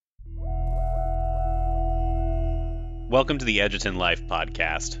Welcome to the Edgerton Life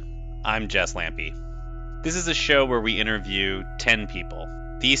podcast. I'm Jess Lampe. This is a show where we interview 10 people.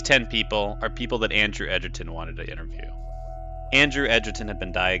 These 10 people are people that Andrew Edgerton wanted to interview. Andrew Edgerton had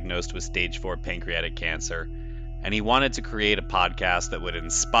been diagnosed with stage 4 pancreatic cancer, and he wanted to create a podcast that would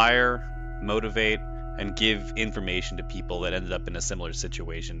inspire, motivate, and give information to people that ended up in a similar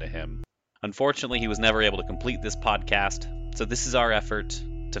situation to him. Unfortunately, he was never able to complete this podcast, so this is our effort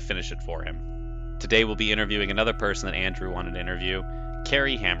to finish it for him. Today we'll be interviewing another person that Andrew wanted to interview,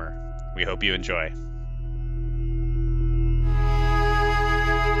 Carrie Hammer. We hope you enjoy.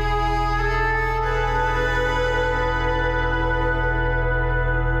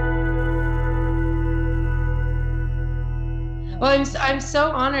 Well, I'm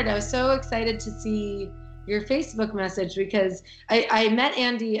so honored. I was so excited to see your Facebook message because I met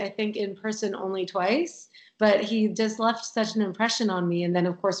Andy, I think, in person only twice, but he just left such an impression on me. And then,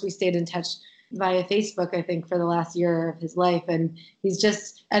 of course, we stayed in touch via Facebook, I think, for the last year of his life. And he's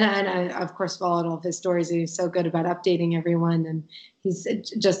just, and I, of course, followed all of his stories. And he's so good about updating everyone. And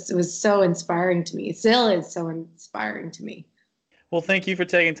it was so inspiring to me. It still is so inspiring to me. Well, thank you for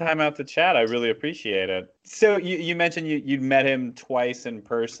taking time out to chat. I really appreciate it. So you mentioned you'd met him twice in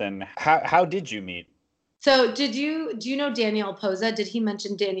person. How did you meet? So do you know Danielle Posa? Did he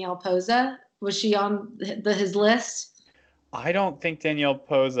mention Danielle Posa? Was she on his list? I don't think Danielle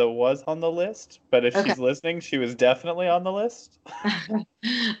Posa was on the list, but if she's listening, she was definitely on the list.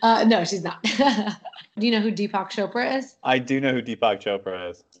 No, she's not. Do you know who Deepak Chopra is? I do know who Deepak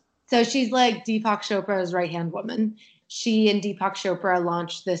Chopra is. So she's like Deepak Chopra's right-hand woman. She and Deepak Chopra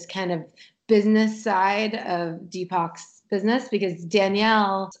launched this kind of business side of Deepak's business because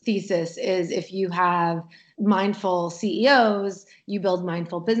Danielle's thesis is if you have mindful CEOs, you build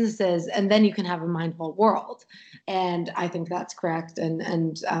mindful businesses, and then you can have a mindful world. And I think that's correct.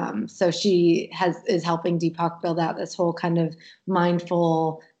 And so she is helping Deepak build out this whole kind of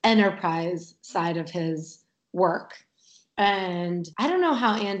mindful enterprise side of his work. And I don't know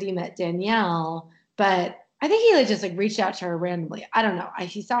how Andy met Danielle, but I think he just reached out to her randomly. I don't know.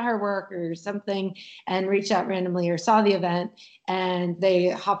 He saw her work or something and reached out randomly or saw the event, and they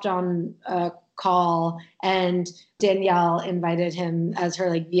hopped on a call, and Danielle invited him as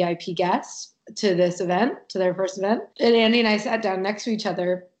her VIP guest to this event, to their first event. And Andy and I sat down next to each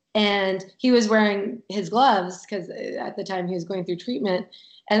other, and he was wearing his gloves because at the time he was going through treatment.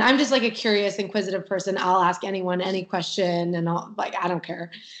 And I'm just a curious, inquisitive person. I'll ask anyone any question, and I don't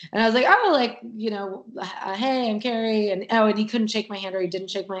care. And I was hey, I'm Carrie. And he couldn't shake my hand, or he didn't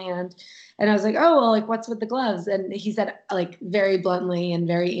shake my hand. And I was what's with the gloves? And he said, very bluntly and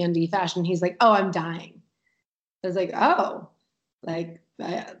very Andy fashion, he's like, oh, I'm dying. I was like, oh,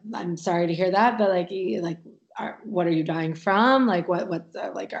 I'm sorry to hear that, but what are you dying from?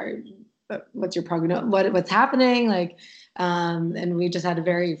 What's your prognosis? What's happening? And we just had a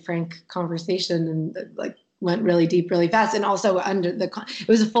very frank conversation and went really deep, really fast. And also it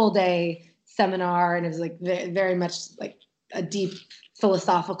was a full day seminar, and it was very much a deep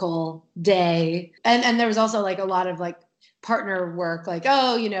philosophical day. And there was also a lot of partner work,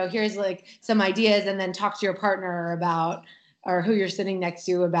 here's some ideas, and then talk to your partner about, or who you're sitting next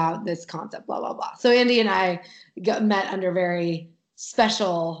to about this concept, blah, blah, blah. So Andy and I met under very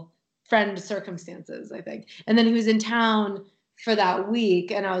special friend circumstances, I think. And then he was in town for that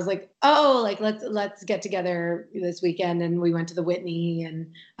week, and I was let's get together this weekend. And we went to the Whitney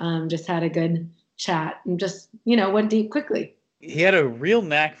and just had a good chat and just, went deep quickly. He had a real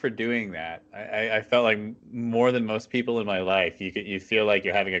knack for doing that. I felt like more than most people in my life, you feel like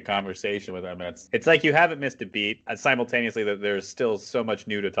you're having a conversation with him. It's like you haven't missed a beat. Simultaneously, that there's still so much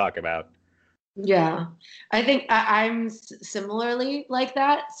new to talk about. Yeah, I think I'm similarly like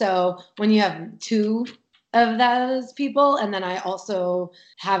that. So when you have two of those people, and then I also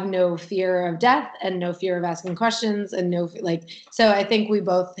have no fear of death and no fear of asking questions and so I think we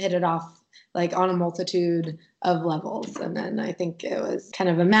both hit it off on a multitude of levels. And then I think it was kind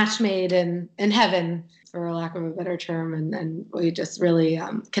of a match made in heaven, for lack of a better term. And we just really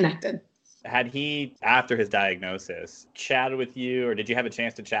connected. Had he, after his diagnosis, chatted with you, or did you have a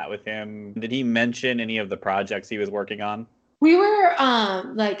chance to chat with him? Did he mention any of the projects he was working on? We were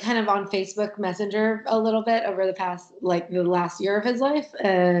kind of on Facebook Messenger a little bit over the past, the last year of his life.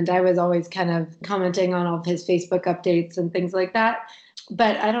 And I was always kind of commenting on all of his Facebook updates and things like that.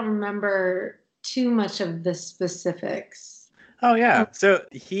 But I don't remember too much of the specifics. Oh, yeah. So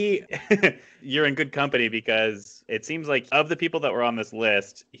you're in good company, because it seems like of the people that were on this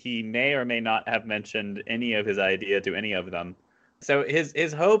list, he may or may not have mentioned any of his idea to any of them. So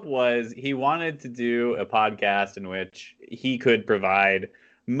his hope was he wanted to do a podcast in which he could provide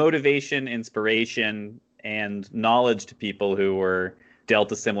motivation, inspiration, and knowledge to people who were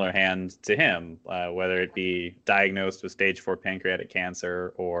dealt a similar hand to him, whether it be diagnosed with stage 4 pancreatic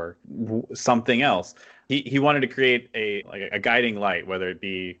cancer or something else. He wanted to create a guiding light, whether it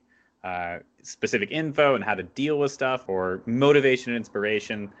be specific info and how to deal with stuff or motivation and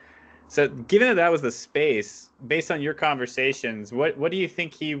inspiration. So given that was the space, based on your conversations, what do you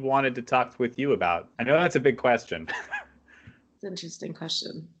think he wanted to talk with you about? I know that's a big question. It's an interesting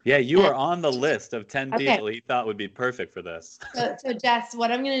question. Yeah, you are on the list of 10 people he thought would be perfect for this. So Jess,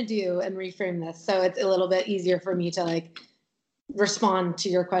 what I'm going to do and reframe this so it's a little bit easier for me to respond to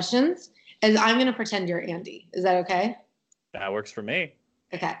your questions is I'm going to pretend you're Andy. Is that okay? That works for me.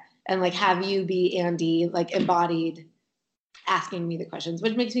 Okay. And have you be Andy, embodied, asking me the questions,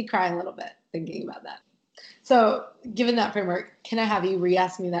 which makes me cry a little bit thinking about that. So given that framework, can I have you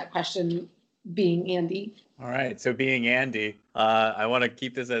re-ask me that question being Andy? All right. So being Andy, I want to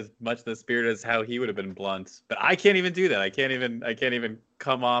keep this as much the spirit as how he would have been blunt, but I can't even do that. I can't even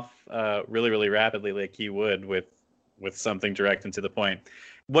come off really, really rapidly like he would with something direct and to the point.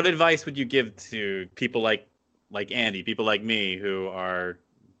 What advice would you give to people like Andy, people like me who are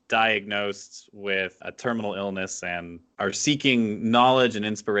diagnosed with a terminal illness and are seeking knowledge and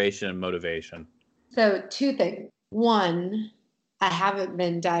inspiration and motivation? So 2 things. 1, I haven't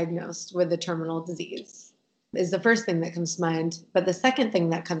been diagnosed with a terminal disease is the first thing that comes to mind. But the second thing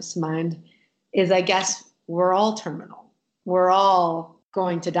that comes to mind is I guess we're all terminal. We're all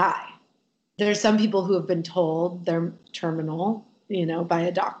going to die. There's some people who have been told they're terminal, by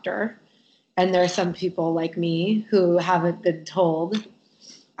a doctor. And there are some people like me who haven't been told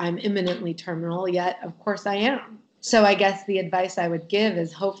I'm imminently terminal, yet of course I am. So I guess the advice I would give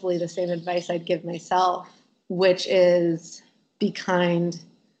is hopefully the same advice I'd give myself, which is be kind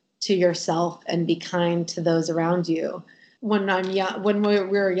to yourself and be kind to those around you. When I'm young, when we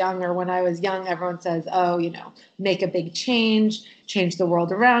were young, or when I was young, everyone says, oh, make a big change the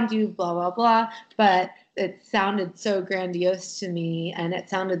world around you, blah, blah, blah. But it sounded so grandiose to me and it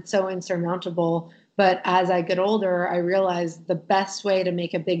sounded so insurmountable. But as I get older, I realize the best way to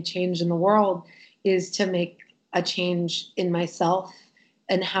make a big change in the world is to make a change in myself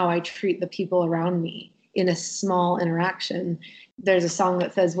and how I treat the people around me in a small interaction. There's a song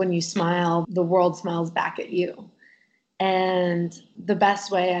that says, when you smile, the world smiles back at you. And the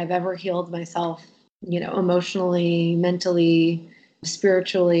best way I've ever healed myself, emotionally, mentally,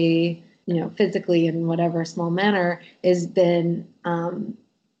 spiritually, physically, in whatever small manner, has been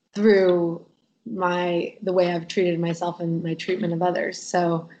through the way I've treated myself and my treatment of others.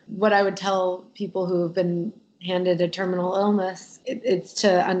 So what I would tell people who have been handed a terminal illness, it's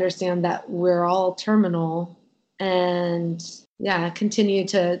to understand that we're all terminal and continue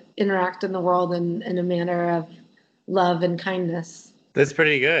to interact in the world in a manner of love and kindness. That's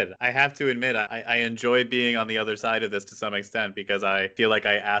pretty good. I have to admit, I enjoy being on the other side of this to some extent because I feel like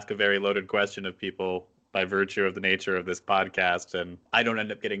I ask a very loaded question of people by virtue of the nature of this podcast, and I don't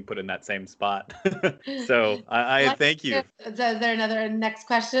end up getting put in that same spot. So I thank you. Is there another next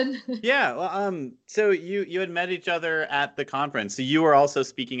question? Yeah. Well, so you had met each other at the conference. So you were also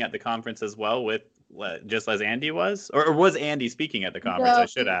speaking at the conference as well, with just as Andy was, or was Andy speaking at the conference? I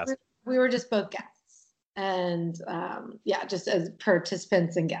should ask. We were just both guests, and just as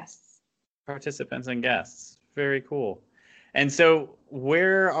participants and guests. Participants and guests. Very cool. And so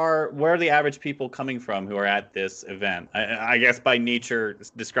where are the average people coming from who are at this event? I guess by nature,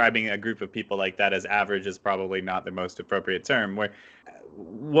 describing a group of people like that as average is probably not the most appropriate term.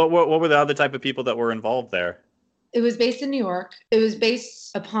 What were the other type of people that were involved there? It was based in New York. It was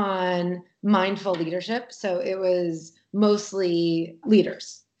based upon mindful leadership. So it was mostly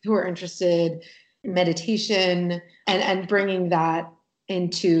leaders who were interested in meditation and bringing that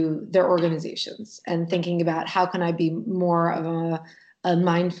into their organizations and thinking about how can I be more of a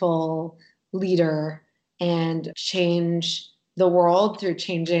mindful leader and change the world through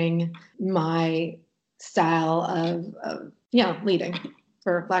changing my style of leading,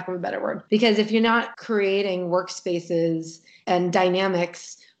 for lack of a better word. Because if you're not creating workspaces and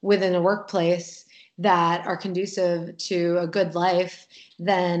dynamics within a workplace that are conducive to a good life,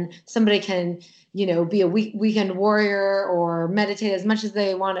 then somebody can be a weekend warrior or meditate as much as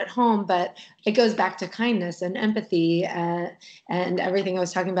they want at home. But it goes back to kindness and empathy and everything I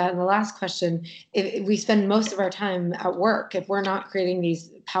was talking about in the last question. If we spend most of our time at work, if we're not creating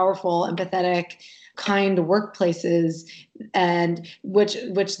these powerful, empathetic, kind workplaces, and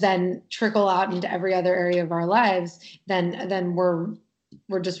which then trickle out into every other area of our lives, then we're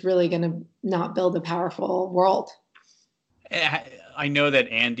just really going to not build a powerful world. I know that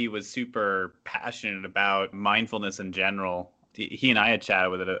Andy was super passionate about mindfulness in general. he and I had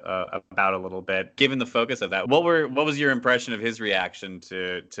chatted with it about a little bit. Given the focus of that, what was your impression of his reaction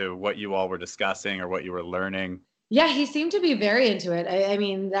to what you all were discussing or what you were learning? Yeah, he seemed to be very into it. I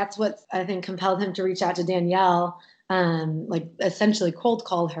mean, that's what I think compelled him to reach out to Danielle, like essentially cold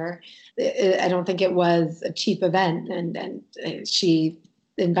call her. I don't think it was a cheap event, and she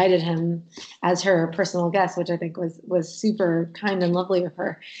invited him as her personal guest, which I think was super kind and lovely of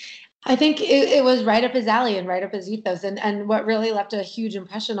her. I think it was right up his alley and right up his ethos. And what really left a huge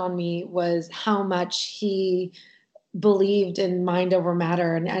impression on me was how much he believed in mind over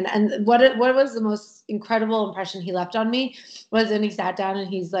matter. And what was the most incredible impression he left on me was when he sat down and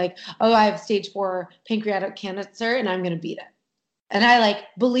he's like, oh, I have stage 4 pancreatic cancer and I'm going to beat it. And I like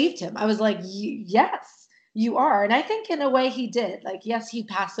believed him. I was like, yes, you are. And I think in a way he did. Like, yes, he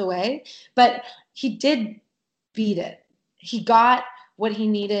passed away, but he did beat it. He got what he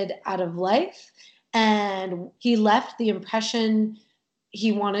needed out of life, and he left the impression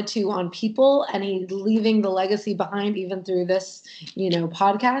he wanted to on people, and he's leaving the legacy behind even through this,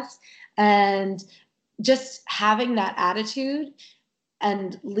 podcast. And just having that attitude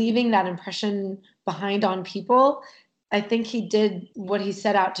and leaving that impression behind on people, I think he did what he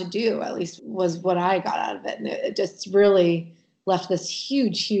set out to do, at least was what I got out of it. And it just really left this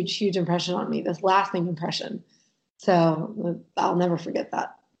huge, huge, huge impression on me, this lasting impression. So I'll never forget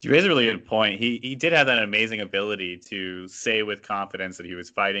that. You raise a really good point. He did have that amazing ability to say with confidence that he was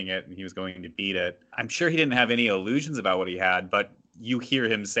fighting it and he was going to beat it. I'm sure he didn't have any illusions about what he had, but you hear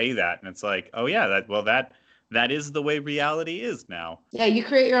him say that, and it's like, oh yeah, that is the way reality is now. Yeah, you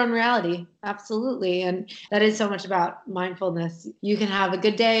create your own reality. Absolutely. And that is so much about mindfulness. You can have a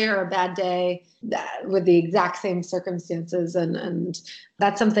good day or a bad day with the exact same circumstances. And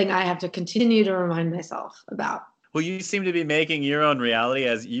that's something I have to continue to remind myself about. Well, you seem to be making your own reality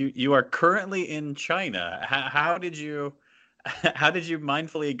as you are currently in China. How did you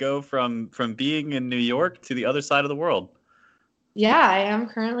mindfully go from being in New York to the other side of the world? Yeah, I am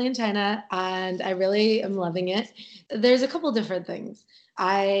currently in China and I really am loving it. There's a couple different things.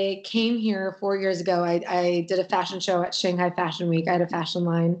 I came here 4 years ago. I did a fashion show at Shanghai Fashion Week. I had a fashion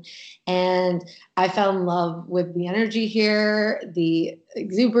line and I fell in love with the energy here, the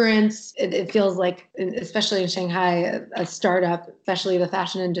exuberance. It feels like, especially in Shanghai, a startup, especially the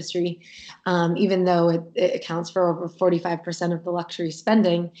fashion industry, even though it accounts for over 45% of the luxury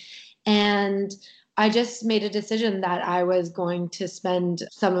spending. And I just made a decision that I was going to spend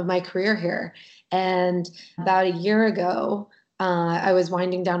some of my career here. And about a year ago, I was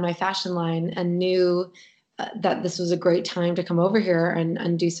winding down my fashion line and knew that this was a great time to come over here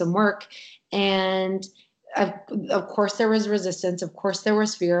and do some work. And of course, there was resistance. Of course, there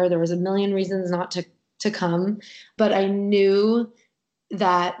was fear. There was a million reasons not to come. But I knew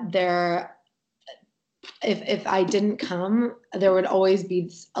that if I didn't come, there would always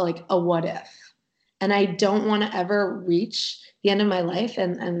be like a what if. And I don't want to ever reach the end of my life.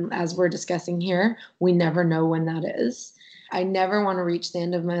 And as we're discussing here, we never know when that is. I never want to reach the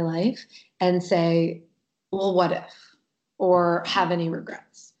end of my life and say, well, what if? Or have any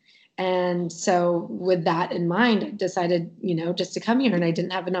regrets. And so with that in mind, I decided, just to come here. And I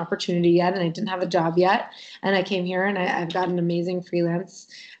didn't have an opportunity yet. And I didn't have a job yet. And I came here and I've got an amazing freelance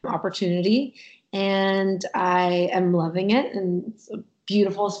opportunity. And I am loving it. And it's a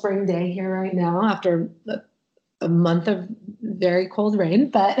beautiful spring day here right now after a month of very cold rain,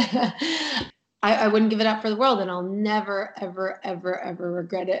 but I wouldn't give it up for the world, and I'll never, ever, ever, ever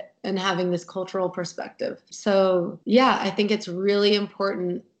regret it and having this cultural perspective. So yeah, I think it's really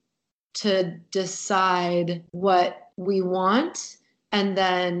important to decide what we want and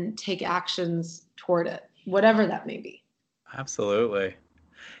then take actions toward it, whatever that may be. Absolutely.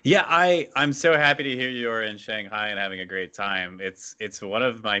 Yeah, I'm so happy to hear you're in Shanghai and having a great time. It's one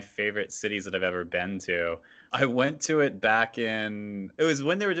of my favorite cities that I've ever been to. I went to it it was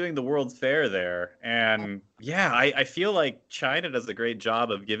when they were doing the World's Fair there. And yeah, I feel like China does a great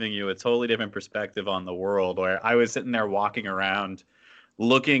job of giving you a totally different perspective on the world, where I was sitting there walking around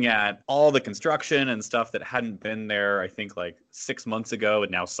looking at all the construction and stuff that hadn't been there, I think like 6 months ago,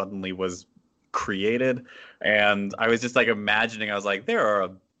 and now suddenly was created. And I was just like imagining, I was like, there are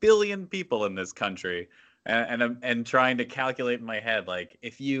 1 billion people in this country, and trying to calculate in my head, like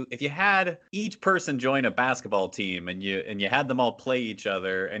if you had each person join a basketball team and you had them all play each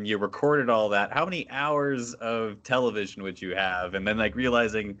other and you recorded all that, how many hours of television would you have? And then like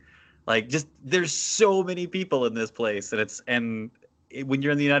realizing, like, just there's so many people in this place, and when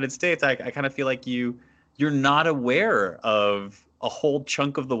you're in the United States, I kind of feel like you're not aware of a whole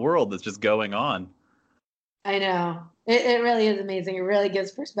chunk of the world that's just going on. I know. It really is amazing. It really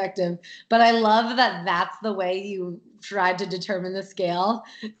gives perspective. But I love that that's the way you tried to determine the scale,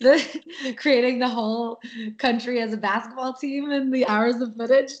 creating the whole country as a basketball team and the hours of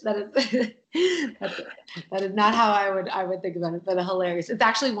footage. That is not how I would think about it, but hilarious. It's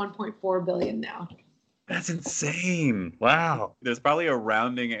actually 1.4 billion now. That's insane. Wow. There's probably a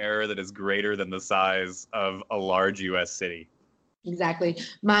rounding error that is greater than the size of a large U.S. city. Exactly.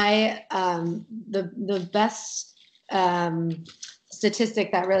 My the best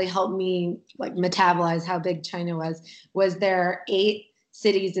statistic that really helped me like metabolize how big China was there are 8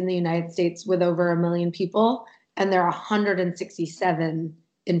 cities in the United States with over 1 million people, and there are 167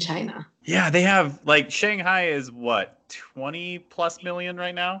 in China. Yeah, they have like Shanghai is what, 20 plus million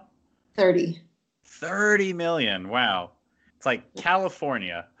right now? 30 million. Wow. It's like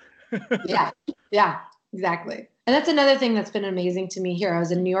California. Yeah, exactly. And that's another thing that's been amazing to me here. I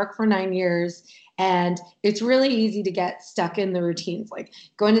was in New York for 9 years, and it's really easy to get stuck in the routines, like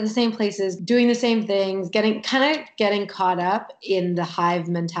going to the same places, doing the same things, getting caught up in the hive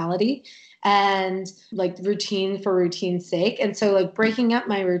mentality and like routine for routine's sake. And so like breaking up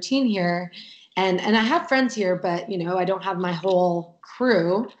my routine here, and I have friends here, but I don't have my whole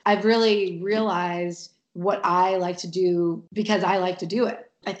crew. I've really realized what I like to do because I like to do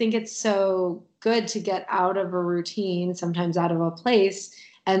it. I think it's so good to get out of a routine, sometimes out of a place,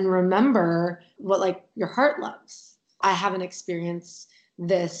 and remember what like your heart loves. I haven't experienced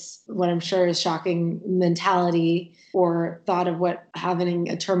this, what I'm sure is shocking mentality or thought of what having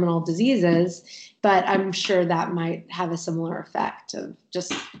a terminal disease is, but I'm sure that might have a similar effect of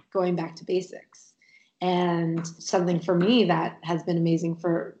just going back to basics. And something for me that has been amazing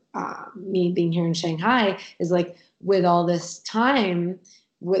for me being here in Shanghai is like with all this time,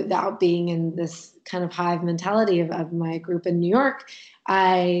 without being in this kind of hive mentality of my group in New York,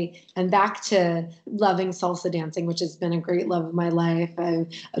 I am back to loving salsa dancing, which has been a great love of my life. I've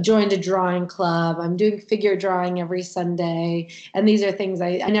joined a drawing club. I'm doing figure drawing every Sunday. And these are things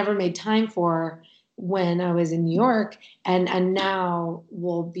I never made time for when I was in New York, and now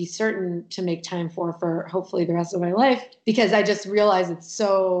will be certain to make time for hopefully the rest of my life, because I just realize it's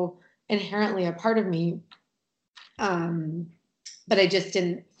so inherently a part of me. But I just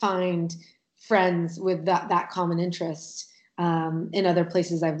didn't find friends with that common interest in other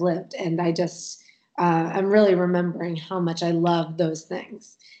places I've lived. And I just, I'm really remembering how much I love those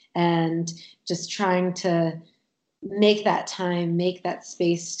things, and just trying to make that time, make that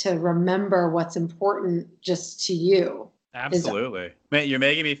space to remember what's important just to you. Absolutely. Man, you're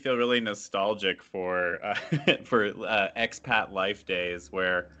making me feel really nostalgic for expat life days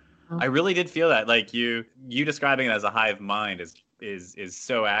where I really did feel that. Like you describing it as a hive mind is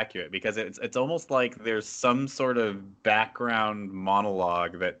so accurate, because it's almost like there's some sort of background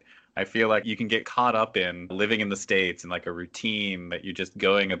monologue that I feel like you can get caught up in living in the States and like a routine that you're just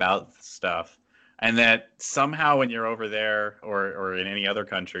going about stuff. And that somehow when you're over there or in any other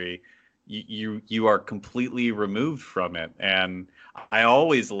country, you are completely removed from it. And I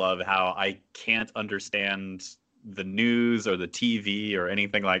always love how I can't understand the news or the TV or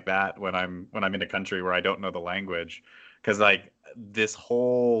anything like that when I'm in a country where I don't know the language, because like this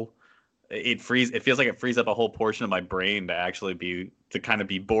whole it feels like it frees up a whole portion of my brain to kind of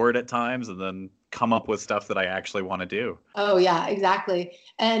be bored at times and then come up with stuff that I actually want to do. Oh yeah, exactly.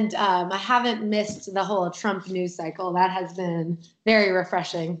 And I haven't missed the whole Trump news cycle. That has been very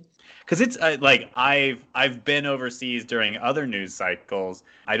refreshing. Because it's like I've been overseas during other news cycles.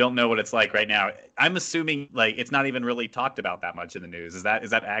 I don't know what it's like right now. I'm assuming like it's not even really talked about that much in the news. Is that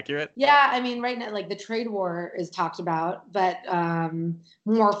accurate? Yeah, I mean, right now, like the trade war is talked about, but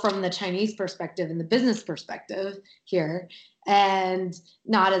more from the Chinese perspective and the business perspective here, and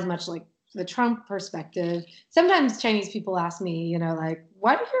not as much like the Trump perspective. Sometimes Chinese people ask me, like,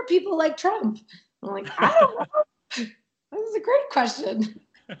 why do your people like Trump? I'm like, I don't know. This is a great question.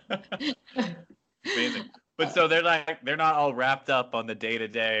 Amazing. But so they're not all wrapped up on the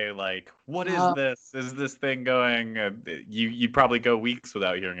day-to-day, like, what is this? Is this thing going? You probably go weeks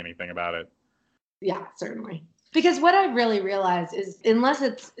without hearing anything about it. Yeah, certainly. Because what I really realized is, unless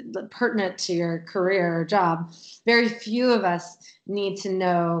it's pertinent to your career or job, very few of us need to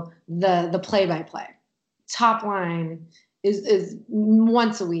know the play-by-play. Top line is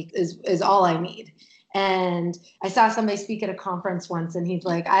once a week is all I need. And I saw somebody speak at a conference once, and he's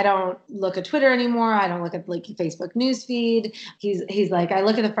like, I don't look at Twitter anymore. I don't look at like Facebook news feed. He's like, I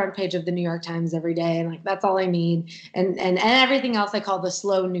look at the front page of the New York Times every day, and like that's all I need. And everything else I call the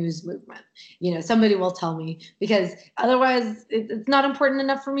slow news movement. Somebody will tell me, because otherwise it's not important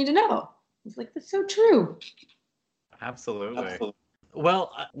enough for me to know. It's like, that's so true. Absolutely.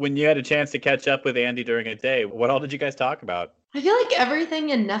 Well, when you had a chance to catch up with Andy during a day, what all did you guys talk about? I feel like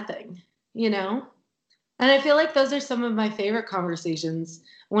everything and nothing, And I feel like those are some of my favorite conversations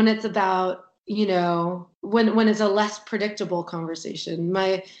when it's about, when it's a less predictable conversation.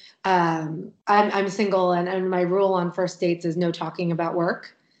 I'm single, and my rule on first dates is no talking about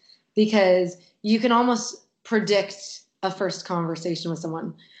work, because you can almost predict a first conversation with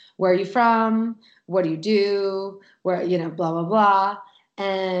someone. Where are you from? What do you do? Where, blah, blah, blah.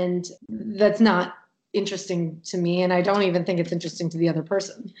 And that's not interesting to me. And I don't even think it's interesting to the other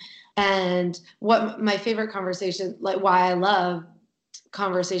person. And what my favorite conversation, like why I love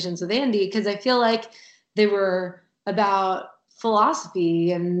conversations with Andy, because I feel like they were about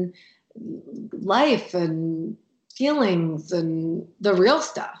philosophy and life and feelings and the real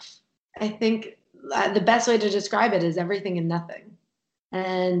stuff. I think the best way to describe it is everything and nothing.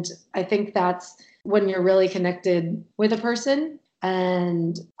 And I think that's when you're really connected with a person.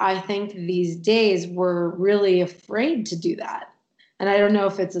 And I think these days we're really afraid to do that. And I don't know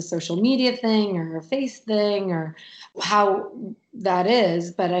if it's a social media thing or a face thing or how that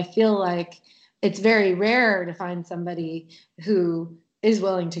is, but I feel like it's very rare to find somebody who is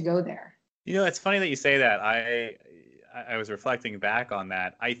willing to go there. It's funny that you say that. I was reflecting back on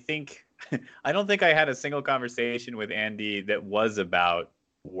that. I don't think I had a single conversation with Andy that was about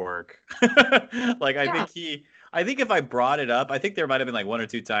work. I think if I brought it up, I think there might have been like one or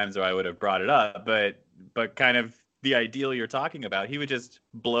two times where I would have brought it up, but kind of the ideal you're talking about, he would just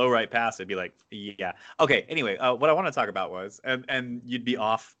blow right past it, be like, yeah. Okay, anyway, what I want to talk about was, and you'd be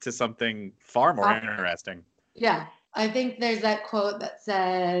off to something far more interesting. Yeah, I think there's that quote that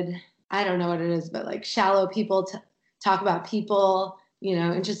said, I don't know what it is, but like shallow people talk about people,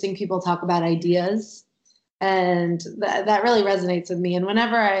 interesting people talk about ideas. And that really resonates with me. And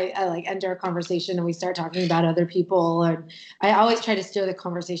whenever I like enter a conversation and we start talking about other people, I always try to steer the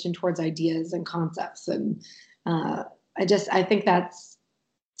conversation towards ideas and concepts. And I think that's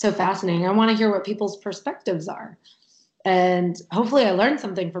so fascinating. I want to hear what people's perspectives are. And hopefully I learn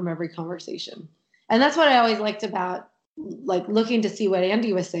something from every conversation. And that's what I always liked about like looking to see what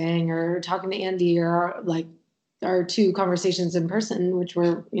Andy was saying or talking to Andy or like our two conversations in person, which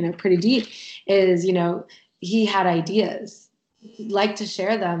were, pretty deep, is, he had ideas, liked to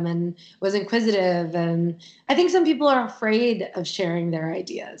share them and was inquisitive. And I think some people are afraid of sharing their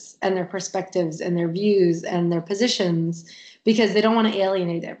ideas and their perspectives and their views and their positions because they don't want to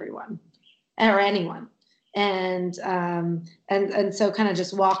alienate everyone or anyone. And so kind of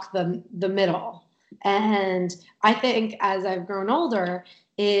just walk the middle. And I think as I've grown older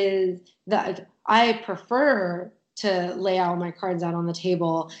is that I prefer to lay all my cards out on the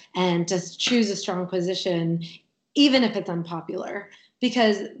table and just choose a strong position, even if it's unpopular,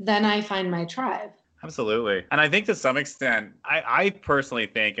 because then I find my tribe. Absolutely. And I think to some extent, I personally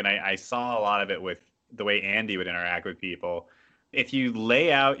think, and I saw a lot of it with the way Andy would interact with people, if you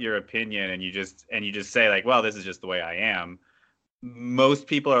lay out your opinion and you just say like, well, this is just the way I am, most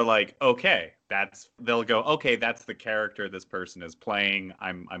people are like, okay, they'll go, okay, that's the character this person is playing.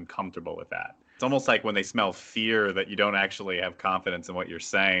 I'm comfortable with that. It's almost like when they smell fear that you don't actually have confidence in what you're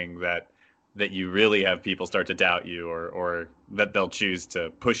saying, that you really have people start to doubt you or that they'll choose to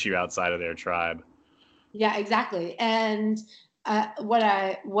push you outside of their tribe. Yeah, exactly. And what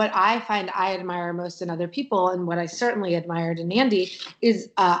I find I admire most in other people, and what I certainly admired in Andy, is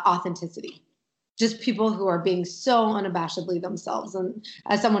authenticity. Just people who are being so unabashedly themselves. And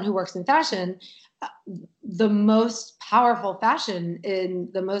as someone who works in fashion, the most powerful fashion in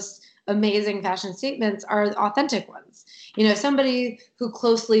the most amazing fashion statements are authentic ones. Somebody who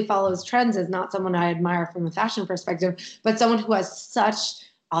closely follows trends is not someone I admire from a fashion perspective, but someone who has such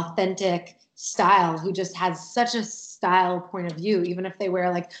authentic style, who just has such a style point of view, even if they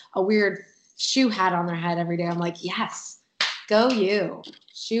wear like a weird shoe hat on their head every day. I'm like, yes, go you.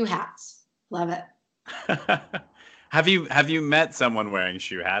 Shoe hats. Love it. Have you met someone wearing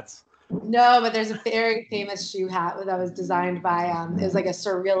shoe hats? No, but there's a very famous shoe hat that was designed by it was like a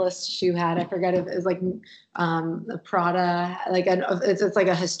surrealist shoe hat. I forget if it was like a Prada, like it's like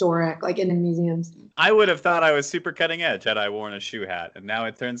a historic, like in museums. I would have thought I was super cutting edge had I worn a shoe hat, and now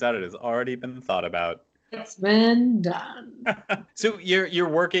it turns out it has already been thought about. It's been done. So you're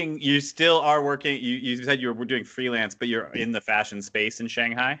working. You still are working. You said you were doing freelance, but you're in the fashion space in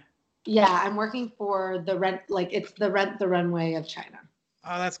Shanghai. Yeah, I'm working for it's the Rent the Runway of China.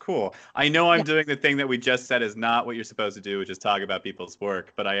 Oh, that's cool. I know I'm doing the thing that we just said is not what you're supposed to do, which is talk about people's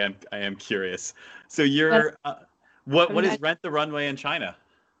work, but I am curious. So you're what is Rent the Runway in China?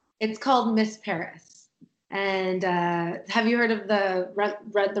 It's called Miss Paris. And have you heard of the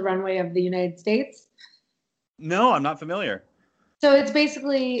Rent the Runway of the United States? No, I'm not familiar. So it's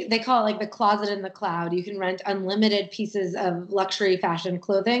basically, they call it like the closet in the cloud. You can rent unlimited pieces of luxury fashion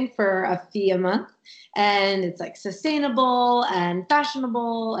clothing for a fee a month. And it's like sustainable and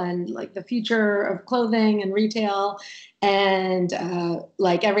fashionable and like the future of clothing and retail and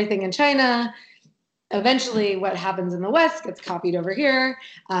like everything in China. Eventually what happens in the West gets copied over here,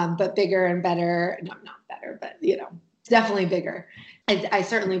 but bigger and better. No, not better, but definitely bigger. I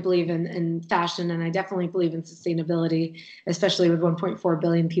certainly believe in fashion, and I definitely believe in sustainability, especially with 1.4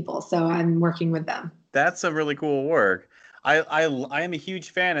 billion people. So I'm working with them. That's a really cool work. I am a huge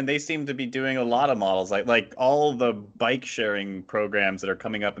fan, and they seem to be doing a lot of models, like all the bike sharing programs that are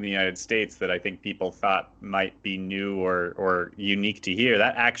coming up in the United States that I think people thought might be new or unique to here.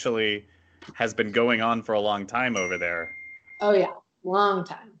 That actually has been going on for a long time over there. Oh yeah, long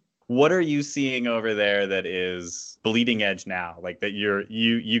time. What are you seeing over there that is bleeding edge now? Like that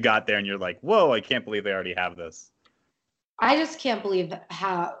you got there and you're like, whoa, I can't believe they already have this. I just can't believe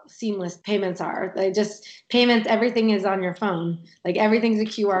how seamless payments are. Payments, everything is on your phone. Like everything's a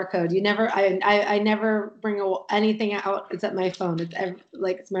QR code. I never bring anything out except my phone.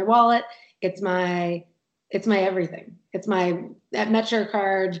 It's my wallet. It's my everything. It's my Metro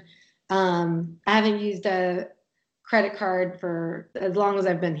card. I haven't used a credit card for as long as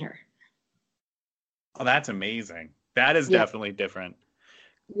I've been here. Oh, that's amazing. That is definitely different.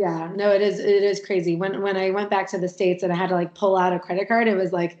 Yeah, no, it is crazy. When I went back to the States and I had to like pull out a credit card, it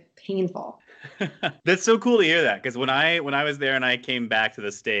was like painful. That's so cool to hear that, because when I was there and I came back to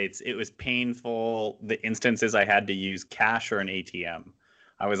the States, it was painful the instances I had to use cash or an ATM.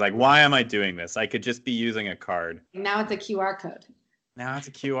 I was like, why am I doing this? I could just be using a card. Now it's a QR code. Now it's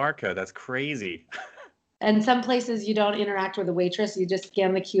a QR code. That's crazy. And some places you don't interact with a waitress. You just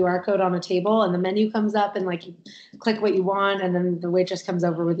scan the QR code on a table and the menu comes up and like you click what you want and then the waitress comes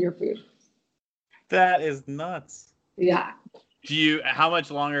over with your food. That is nuts. Yeah. How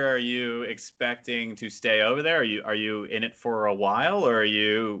much longer are you expecting to stay over there? Are you in it for a while, or are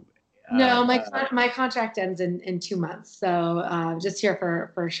you No, my contract ends in 2 months. So just here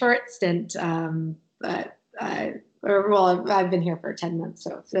for a short stint. But I've been here for 10 months,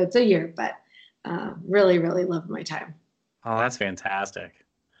 so it's a year, but really, really love my time. Oh, that's fantastic.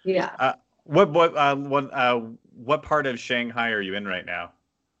 Yeah. What part of Shanghai are you in right now?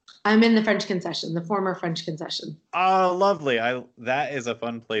 I'm in the French concession, the former French concession. Oh, lovely. That is a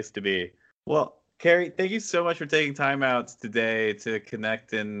fun place to be. Well, Carrie, thank you so much for taking time out today to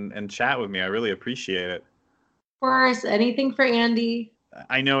connect and chat with me. I really appreciate it. Of course, anything for Andy.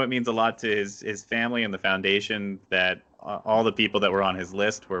 I know it means a lot to his family and the foundation that all the people that were on his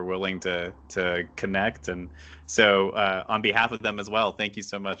list were willing to connect. And so on behalf of them as well, thank you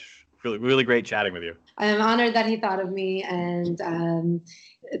so much. Really, really great chatting with you. I'm honored that he thought of me, and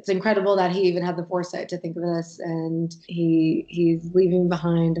it's incredible that he even had the foresight to think of this. And he's leaving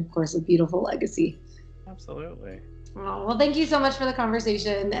behind, of course, a beautiful legacy. Absolutely. Oh, well, thank you so much for the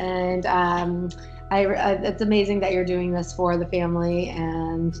conversation. And it's amazing that you're doing this for the family.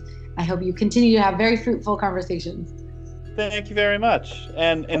 And I hope you continue to have very fruitful conversations. Thank you very much.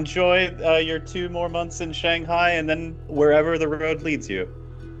 And enjoy your 2 more months in Shanghai and then wherever the road leads you.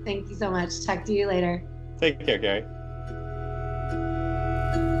 Thank you so much. Talk to you later. Take care, Gary.